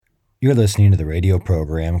You're listening to the radio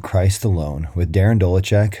program Christ Alone with Darren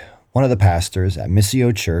Dolachek, one of the pastors at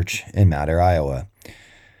Missio Church in Mount Ayr, Iowa.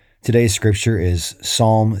 Today's scripture is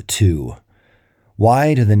Psalm 2.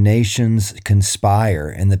 Why do the nations conspire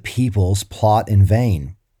and the peoples plot in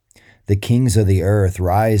vain? The kings of the earth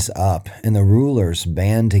rise up and the rulers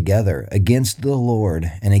band together against the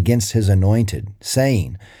Lord and against his anointed,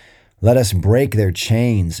 saying, "Let us break their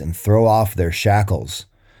chains and throw off their shackles."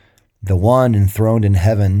 The one enthroned in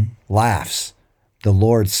heaven laughs. The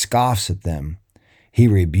Lord scoffs at them. He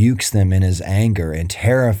rebukes them in his anger and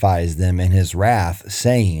terrifies them in his wrath,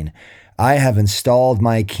 saying, "I have installed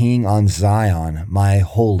my king on Zion, my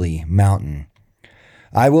holy mountain.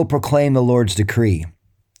 I will proclaim the Lord's decree.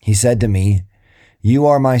 He said to me, 'You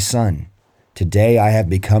are my son. Today I have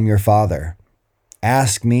become your father.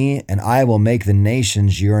 Ask me, and I will make the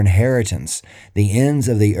nations your inheritance, the ends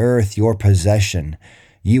of the earth your possession.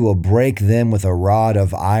 You will break them with a rod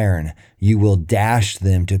of iron. You will dash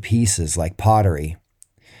them to pieces like pottery.'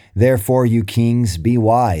 Therefore, you kings, be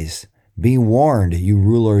wise. Be warned, you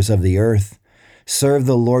rulers of the earth. Serve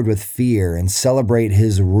the Lord with fear and celebrate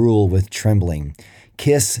his rule with trembling.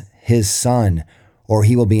 Kiss his son, or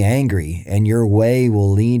he will be angry, and your way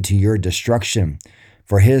will lead to your destruction,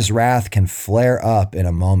 for his wrath can flare up in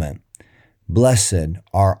a moment. Blessed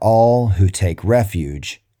are all who take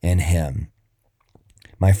refuge in him."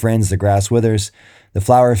 My friends, the grass withers, the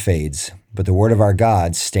flower fades, but the word of our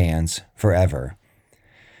God stands forever.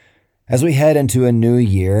 As we head into a new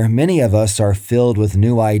year, many of us are filled with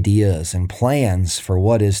new ideas and plans for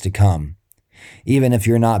what is to come. Even if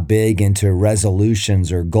you're not big into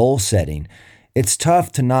resolutions or goal setting, it's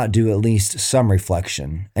tough to not do at least some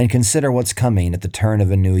reflection and consider what's coming at the turn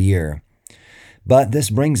of a new year. But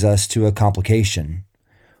this brings us to a complication.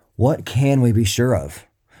 What can we be sure of?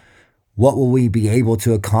 What will we be able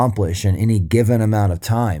to accomplish in any given amount of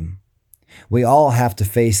time? We all have to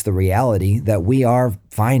face the reality that we are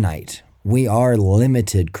finite. We are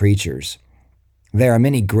limited creatures. There are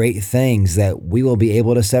many great things that we will be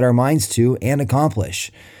able to set our minds to and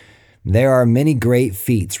accomplish. There are many great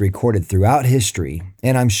feats recorded throughout history,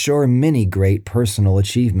 and I'm sure many great personal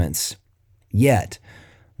achievements. Yet,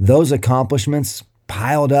 those accomplishments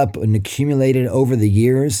piled up and accumulated over the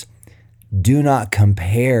years do not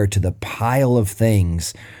compare to the pile of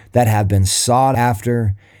things that have been sought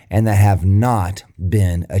after and that have not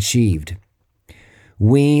been achieved.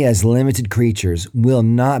 We, as limited creatures, will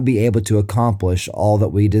not be able to accomplish all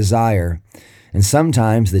that we desire, and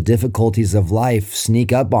sometimes the difficulties of life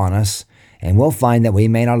sneak up on us, and we'll find that we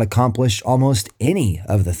may not accomplish almost any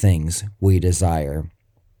of the things we desire.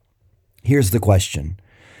 Here's the question.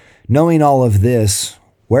 Knowing all of this,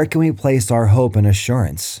 where can we place our hope and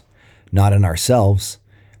assurance? Not in ourselves.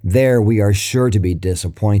 There we are sure to be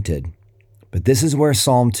disappointed. But this is where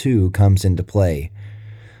Psalm 2 comes into play.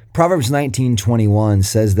 Proverbs 19:21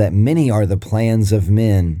 says that many are the plans of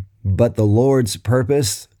men, but the Lord's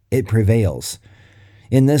purpose, it prevails.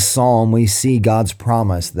 In this psalm, we see God's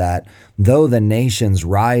promise that though the nations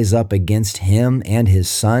rise up against him and his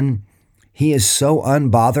son, he is so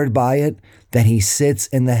unbothered by it that he sits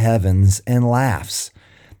in the heavens and laughs.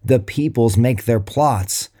 The peoples make their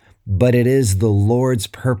plots, but it is the Lord's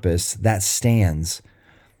purpose that stands.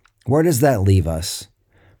 Where does that leave us?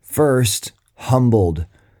 First, humbled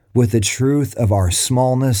with the truth of our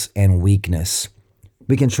smallness and weakness.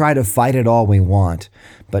 We can try to fight it all we want,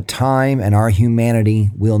 but time and our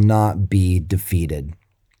humanity will not be defeated.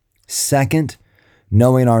 Second,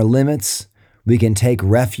 knowing our limits, we can take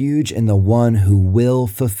refuge in the one who will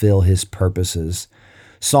fulfill his purposes.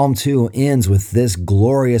 Psalm 2 ends with this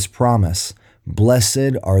glorious promise: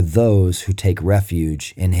 "Blessed are those who take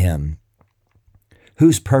refuge in him."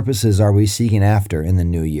 Whose purposes are we seeking after in the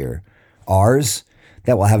new year? Ours,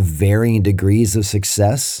 that will have varying degrees of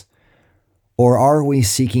success? Or are we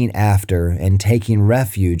seeking after and taking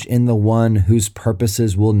refuge in the one whose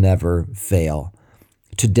purposes will never fail?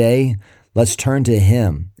 Today, let's turn to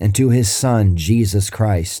him and to his Son, Jesus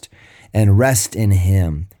Christ, and rest in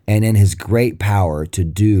him and in his great power to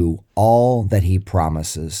do all that he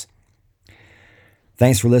promises.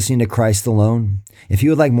 Thanks for listening to Christ Alone. If you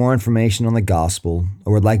would like more information on the gospel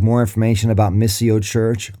or would like more information about Missio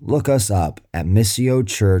Church, look us up at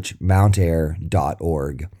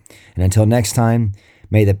missiochurchmountayr.org. And until next time,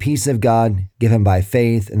 may the peace of God, given by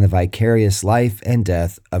faith in the vicarious life and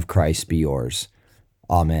death of Christ, be yours.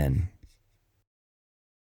 Amen.